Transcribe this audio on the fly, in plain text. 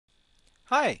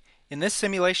Hi, in this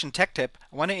simulation tech tip,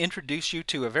 I want to introduce you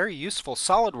to a very useful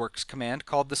SolidWorks command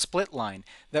called the split line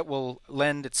that will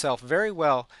lend itself very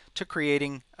well to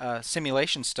creating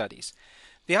simulation studies.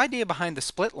 The idea behind the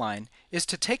split line is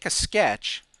to take a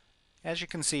sketch. As you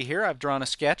can see here, I've drawn a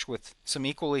sketch with some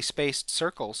equally spaced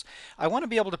circles. I want to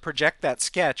be able to project that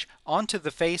sketch onto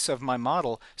the face of my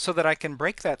model so that I can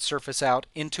break that surface out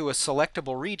into a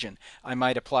selectable region. I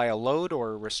might apply a load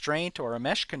or a restraint or a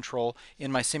mesh control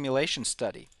in my simulation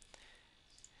study.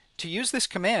 To use this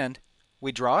command,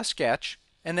 we draw a sketch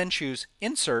and then choose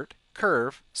Insert,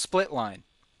 Curve, Split Line.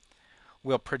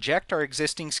 We'll project our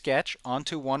existing sketch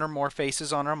onto one or more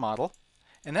faces on our model.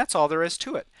 And that's all there is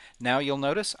to it. Now you'll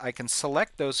notice I can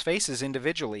select those faces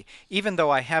individually, even though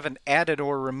I haven't added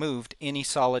or removed any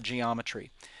solid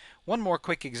geometry. One more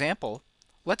quick example.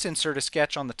 Let's insert a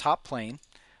sketch on the top plane.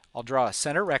 I'll draw a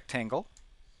center rectangle,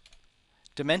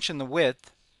 dimension the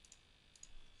width,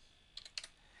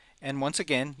 and once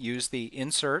again use the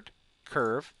Insert,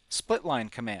 Curve, Split Line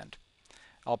command.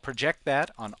 I'll project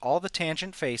that on all the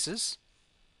tangent faces.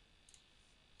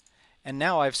 And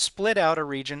now I've split out a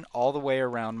region all the way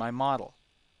around my model.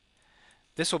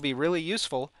 This will be really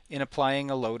useful in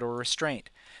applying a load or restraint.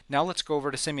 Now let's go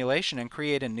over to simulation and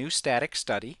create a new static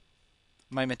study.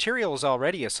 My material is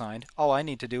already assigned. All I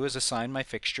need to do is assign my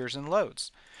fixtures and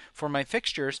loads. For my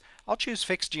fixtures, I'll choose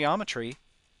Fixed Geometry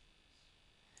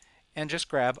and just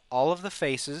grab all of the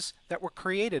faces that were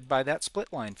created by that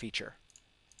split line feature.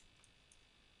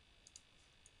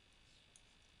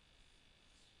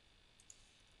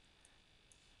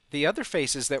 The other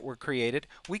faces that were created,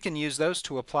 we can use those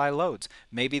to apply loads.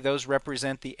 Maybe those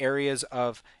represent the areas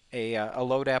of a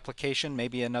load application,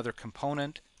 maybe another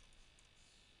component.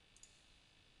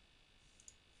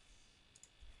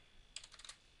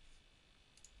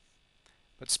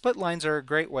 But split lines are a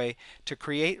great way to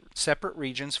create separate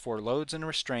regions for loads and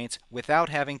restraints without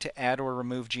having to add or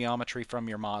remove geometry from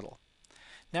your model.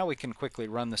 Now we can quickly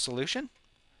run the solution.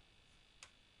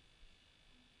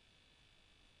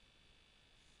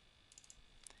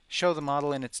 Show the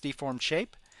model in its deformed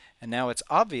shape, and now it's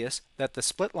obvious that the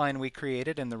split line we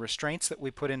created and the restraints that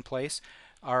we put in place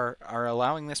are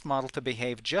allowing this model to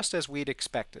behave just as we'd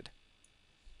expected.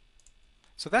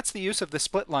 So that's the use of the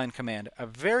split line command, a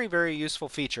very, very useful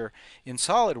feature in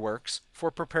SolidWorks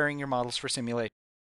for preparing your models for simulation.